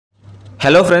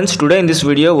Hello friends, today in this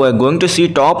video we are going to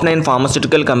see top 9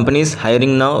 pharmaceutical companies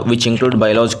hiring now, which include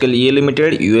Biological E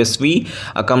Ltd USV,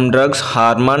 Akums,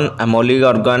 Harman,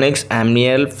 AmoliOrganics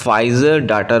Amneal, Pfizer,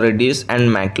 Reddy and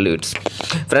Macleods.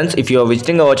 Friends, if you are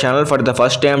visiting our channel for the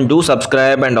first time, do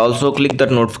subscribe and also click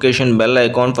that notification bell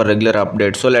icon for regular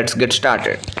updates. So let's get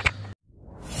started.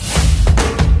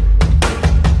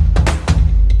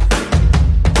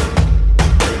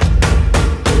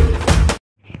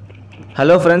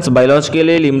 Hello friends, Biological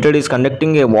E Ltd is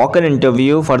conducting a walk-in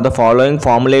interview for the following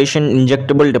formulation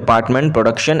injectable department,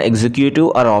 production executive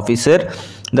or officer.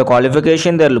 The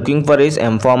qualification they are looking for is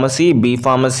M.Pharmacy,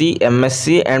 B.Pharmacy,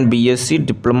 M.Sc and B.Sc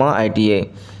Diploma ITA.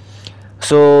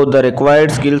 So the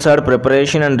required skills are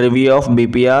preparation and review of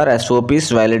BPR,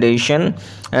 SOPs, validation,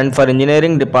 and for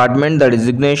engineering department the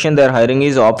designation they are hiring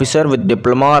is officer with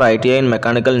diploma or ITA in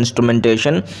mechanical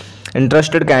instrumentation.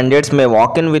 Interested candidates may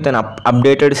walk in with an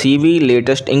updated CV,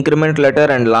 latest increment letter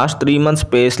and last 3 months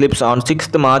pay slips on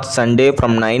 6th March Sunday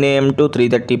from 9 AM to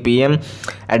 3:30 PM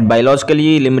at Biological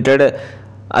E Ltd,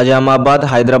 Ajamabad,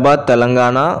 Hyderabad,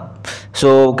 Telangana.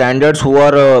 So candidates who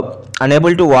are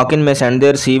unable to walk in may send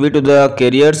their CV to the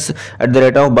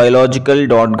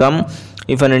careers@biological.com.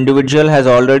 If an individual has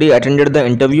already attended the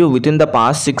interview within the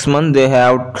past 6 months, they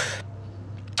have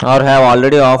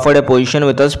already offered a position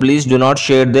with us, please do not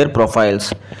share their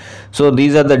profiles. So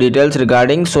these are the details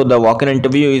regarding. So the walk-in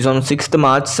interview is on 6th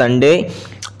March Sunday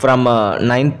from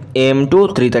 9 AM to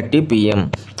 3:30 PM.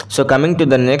 So coming to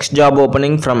the next job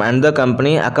opening from another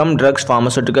company, Akums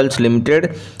Pharmaceuticals Limited,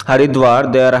 Haridwar.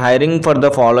 They are hiring for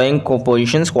the following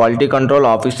positions: quality control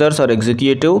officers or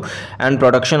executive and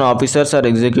production officers or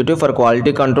executive. For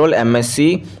quality control,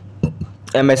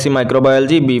 M.Sc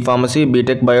microbiology, B pharmacy,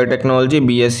 B.tech biotechnology,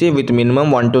 B.Sc with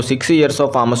minimum 1 to 6 years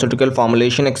of pharmaceutical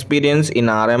formulation experience in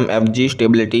RMFG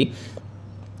stability.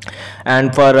 And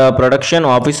for production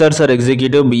officers or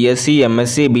executive, B.Sc,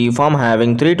 M.Sc, B.Pharm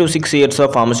having 3 to 6 years of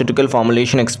pharmaceutical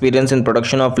formulation experience in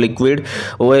production of liquid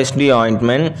OSD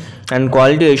ointment. And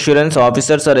quality assurance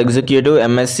officers or executive,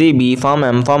 M.Sc, B.Pharm,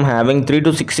 M.Pharm having 3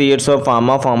 to 6 years of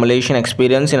pharma formulation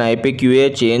experience in IPQA,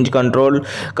 change control,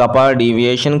 kappa,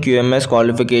 deviation, QMS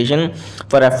qualification.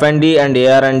 For F&D and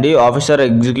AR&D officer or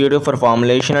executive for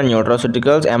formulation and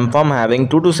nutraceuticals, M.Pharm having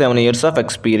 2 to 7 years of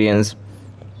experience.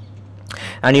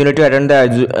 And you need to attend the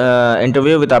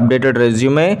interview with updated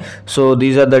resume. So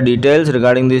these are the details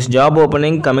regarding this job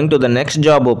opening. Coming to the next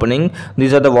job opening,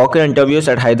 these are the walk-in interviews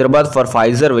at Hyderabad for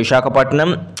Pfizer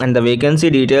Visakhapatnam, and the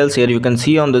vacancy details here you can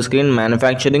see on the screen: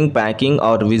 manufacturing, packing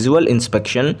or visual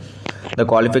inspection. The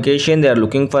qualification they are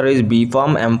looking for is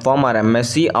B.Pharm, M.Pharm or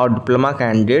M.Sc or diploma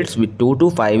candidates with 2 to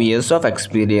 5 years of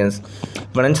experience.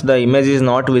 Friends, the image is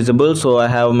not visible, so I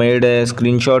have made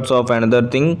screenshots of another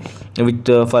thing with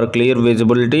for clear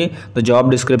visibility. The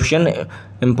job description,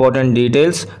 important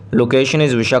details: location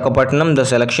is Visakhapatnam. The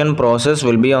selection process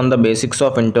will be on the basics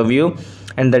of interview,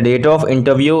 and the date of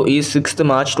interview is 6th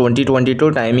March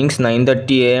 2022. Timings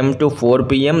 9:30 AM to 4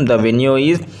 PM. The venue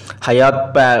is Hayat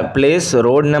Place,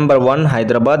 Road number 1,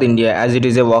 Hyderabad, India. As it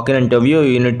is a walk-in interview,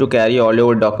 you need to carry all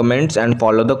your documents and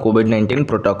follow the COVID-19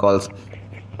 protocols.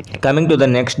 Coming to the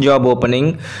next job opening,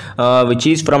 which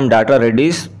is from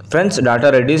Reddy's. Friends,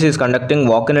 Reddy's is conducting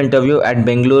walk-in interview at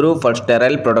Bengaluru for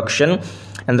sterile production,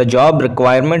 and the job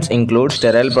requirements include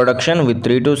sterile production with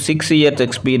 3 to 6 years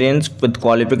experience with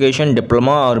qualification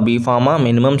diploma or B.Pharma,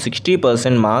 minimum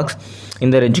 60% marks in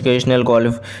their educational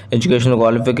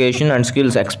qualification and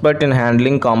skills. Expert in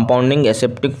handling compounding,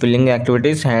 aseptic filling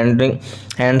activities,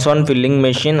 hands-on filling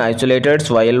machine, isolators,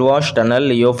 vial wash, tunnel,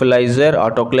 lyophilizer,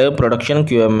 autoclave, production,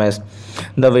 QMS.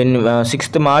 The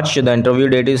 6th March, the interview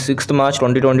date is 6th March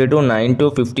 2022, 9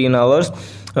 to 15 hours,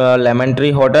 Lemon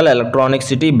Tree Hotel, Electronic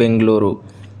City, Bengaluru.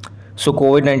 So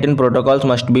COVID-19 protocols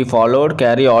must be followed.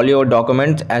 Carry all your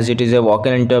documents as it is a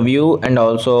walk-in interview, and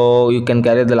also you can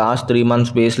carry the last 3 months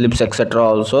pay slips, etc.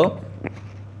 also.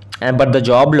 But the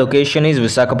job location is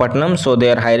Visakhapatnam, so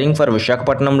they are hiring for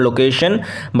Visakhapatnam location,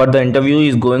 but the interview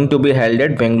is going to be held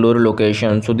at Bengaluru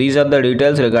location. So these are the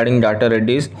details regarding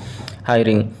Reddy's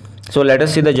hiring. So let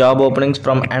us see the job openings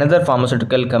from another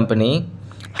pharmaceutical company,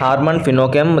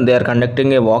 HarmanFinochem. They are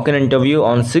conducting a walk-in interview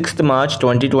on 6th March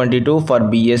 2022 for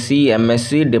B.Sc,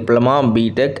 M.Sc, Diploma,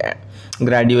 B.tech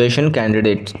graduation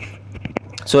candidates.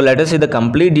 So let us see the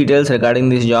complete details regarding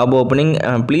this job opening.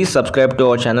 Please subscribe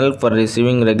to our channel for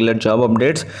receiving regular job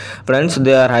updates. Friends,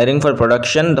 they are hiring for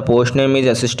production. The post name is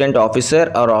assistant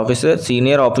officer or officer,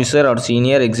 senior officer or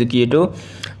senior executive.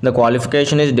 The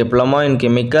qualification is diploma in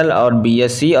chemical or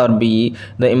B.Sc or BE.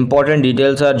 The important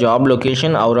details are job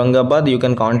location Aurangabad. You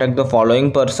can contact the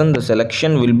following person. The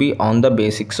selection will be on the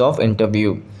basics of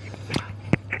interview.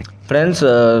 Friends,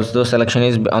 the selection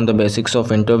is on the basics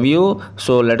of interview.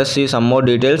 So let us see some more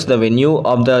details. The venue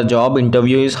of the job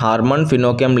interview is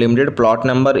HarmanFinochem Limited, plot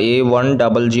number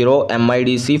A100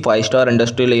 MIDC 5-star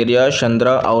industrial area,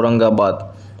 Chandra,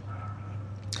 Aurangabad.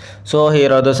 So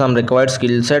here are the some required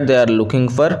skill set they are looking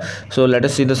for. So let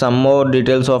us see the some more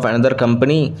details of another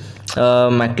company,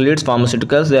 Macleods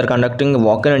Pharmaceuticals. They are conducting a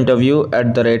walk-in interview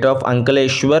at the rate of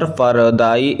Ankaleshwar for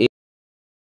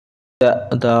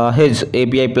his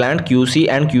API plant QC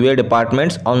and QA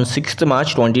departments on 6th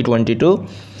March 2022.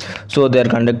 So they are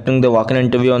conducting the walk-in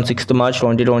interview on 6th March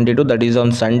 2022, that is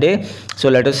on Sunday. So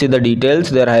let us see the details.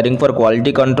 They are hiring for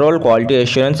quality control, quality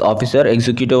assurance officer,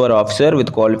 executive or officer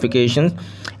with qualifications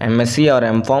M.Sc or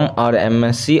M.Pharm or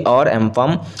M.Sc or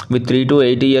M.Pharm with 3 to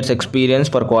 8 years experience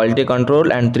for quality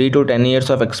control and 3 to 10 years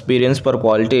of experience for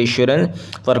quality assurance.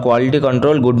 For quality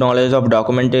control, good knowledge of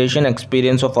documentation,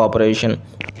 experience of operation.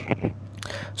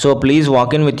 So please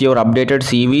walk in with your updated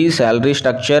CV, salary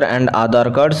structure and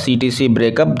Aadhaar card, CTC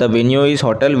breakup. The venue is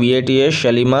Hotel VATS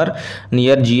Shalimar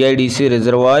near GIDC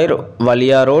Reservoir,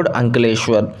 Valia Road,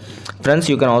 Ankaleshwar. Friends,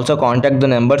 you can also contact the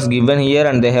numbers given here,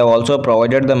 and they have also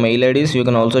provided the mail IDs. You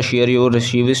can also share your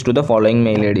CVs to the following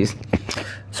mail IDs.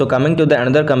 So coming to the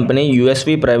another company,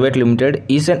 USV Private Limited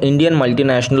is an Indian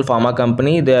multinational pharma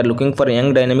company. They are looking for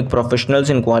young dynamic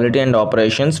professionals in quality and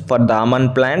operations for the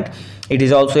Harman plant. It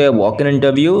is also a walk-in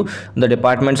interview. The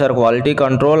departments are quality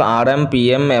control, RM,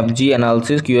 PM, FG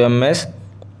analysis, QMS.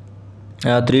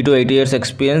 3 to 8 years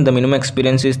experience. The minimum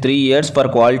experience is 3 years. For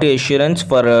quality assurance,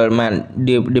 for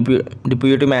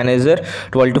deputy manager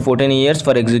 12 to 14 years.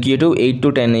 For executive 8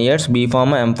 to 10 years.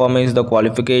 B.Pharma, M.Pharma is the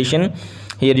qualification.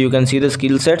 Here you can see the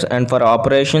skill sets. And for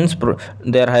operations,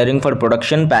 they are hiring for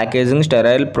production, packaging,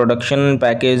 sterile, production,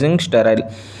 packaging, sterile,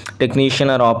 technician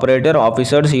or operator,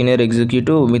 officer, senior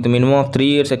executive with minimum of 3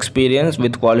 years experience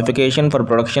with qualification for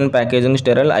production, packaging,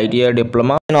 sterile, ITI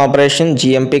diploma. In operation,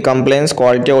 GMP compliance,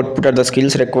 quality output are the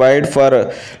skills required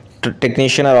for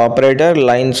technician or operator,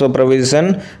 line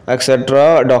supervision,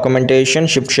 etc., documentation,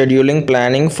 shift scheduling,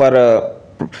 planning for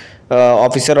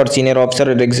officer or senior officer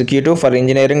or executive. For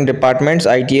engineering departments,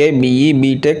 ITI, BE,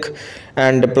 B.tech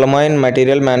and Diploma in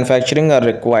material manufacturing are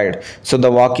required. So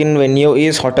the walk-in venue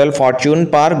is Hotel Fortune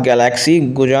Park, Galaxy,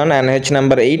 Gujan, NH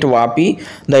number 8, Vapi.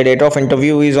 The date of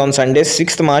interview is on Sunday,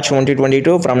 6th March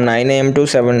 2022 from 9 AM to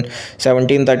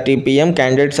 17:30 PM.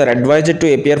 Candidates are advised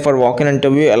to appear for walk-in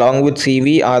interview along with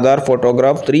CV, Aadhaar,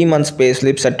 photograph, 3 months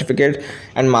payslip, certificate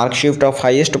and mark sheet of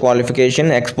highest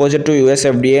qualification. Exposure to US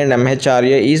FDA and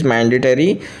MHRA is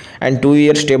mandatory, and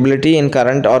 2-year stability in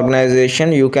current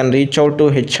organization. You can reach out to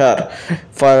HR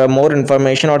for more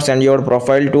information or send your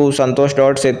profile to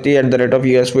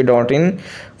santosh.sethi@usv.in.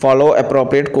 Follow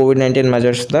appropriate COVID-19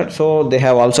 measures. So they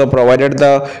have also provided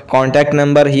the contact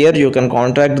number here. You can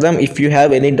contact them if you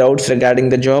have any doubts regarding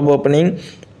the job opening,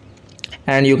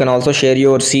 and you can also share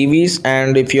your CVs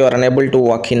and if you are unable to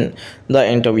walk in the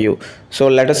interview. So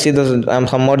let us see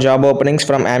some more job openings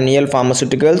from Amneal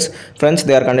Pharmaceuticals. Friends,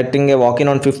 they are conducting a walk-in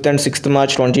on 5th and 6th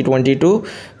March 2022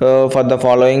 for the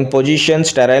following positions: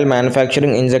 sterile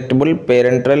manufacturing, injectable,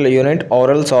 parenteral unit,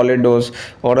 oral solid dose,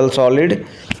 oral solid.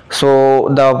 So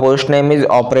the post name is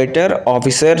operator,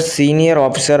 officer, senior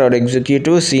officer or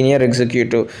executive, senior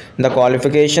executive. The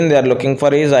qualification they are looking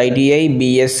for is ITI,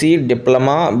 B.Sc,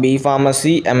 Diploma, B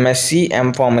Pharmacy, M.Sc,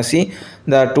 M Pharmacy.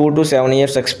 The 2 to 7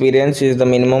 years experience is the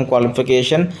minimum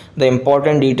qualification. The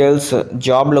important details: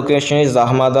 job location is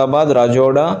Ahmedabad,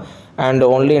 Rajoda, and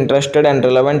only interested and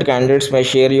relevant candidates may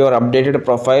share your updated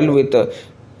profile with the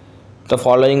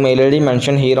following mail ID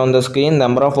mentioned here on the screen.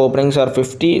 Number of openings are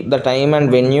 50. The time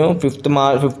and venue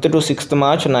 5th to 6th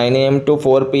March 9 AM to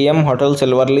 4 PM, Hotel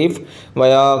Silverleaf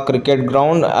via Cricket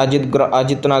Ground,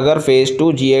 Ajit Nagar, Phase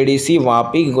 2, GIDC,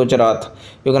 Vapi, Gujarat.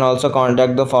 You can also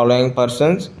contact the following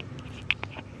persons.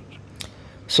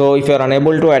 So if you are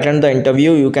unable to attend the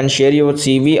interview, you can share your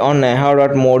CV on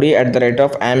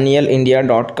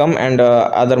neha.modi@amnealindia.com and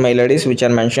other mail IDs which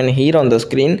are mentioned here on the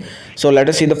screen. So let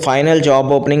us see the final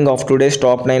job opening of today's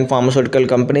top 9 pharmaceutical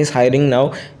companies hiring now.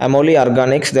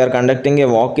 AmoliOrganics, they are conducting a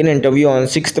walk-in interview on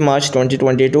 6th March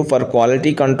 2022 for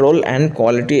quality control and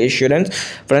quality assurance.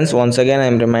 Friends, once again I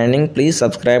am reminding, please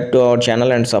subscribe to our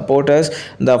channel and support us.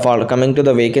 Coming to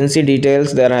the vacancy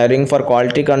details, they are hiring for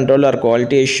quality control or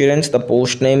quality assurance. The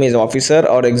post name is officer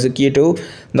or executive.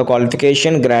 The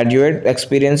qualification: graduate.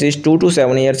 Experience is 2 to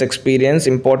 7 years experience.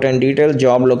 Important detail: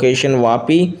 job location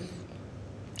Vapi.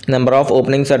 Number of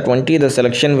openings are 20. The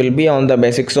selection will be on the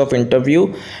basics of interview,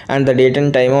 and the date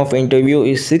and time of interview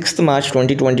is 6th March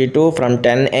 2022 from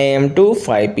 10 AM to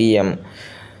 5 PM.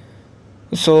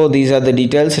 So these are the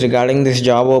details regarding this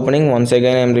job opening. Once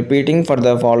again, I am repeating, for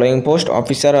the following post: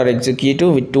 officer or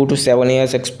executive with 2 to 7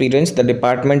 years experience. The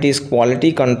department is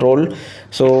quality control.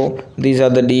 So these are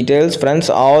the details, friends.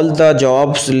 All the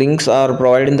jobs links are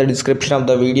provided in the description of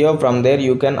the video. From there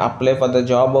you can apply for the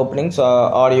job openings,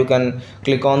 or you can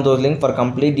click on those links for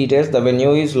complete details. The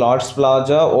venue is Lords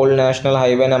Plaza, Old National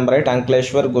Highway number 8,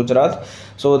 Ankleshwar, Gujarat.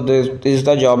 So this is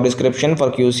the job description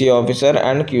for QC officer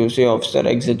and QC officer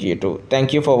executive.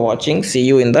 Thank you for watching. See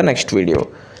you in the next video.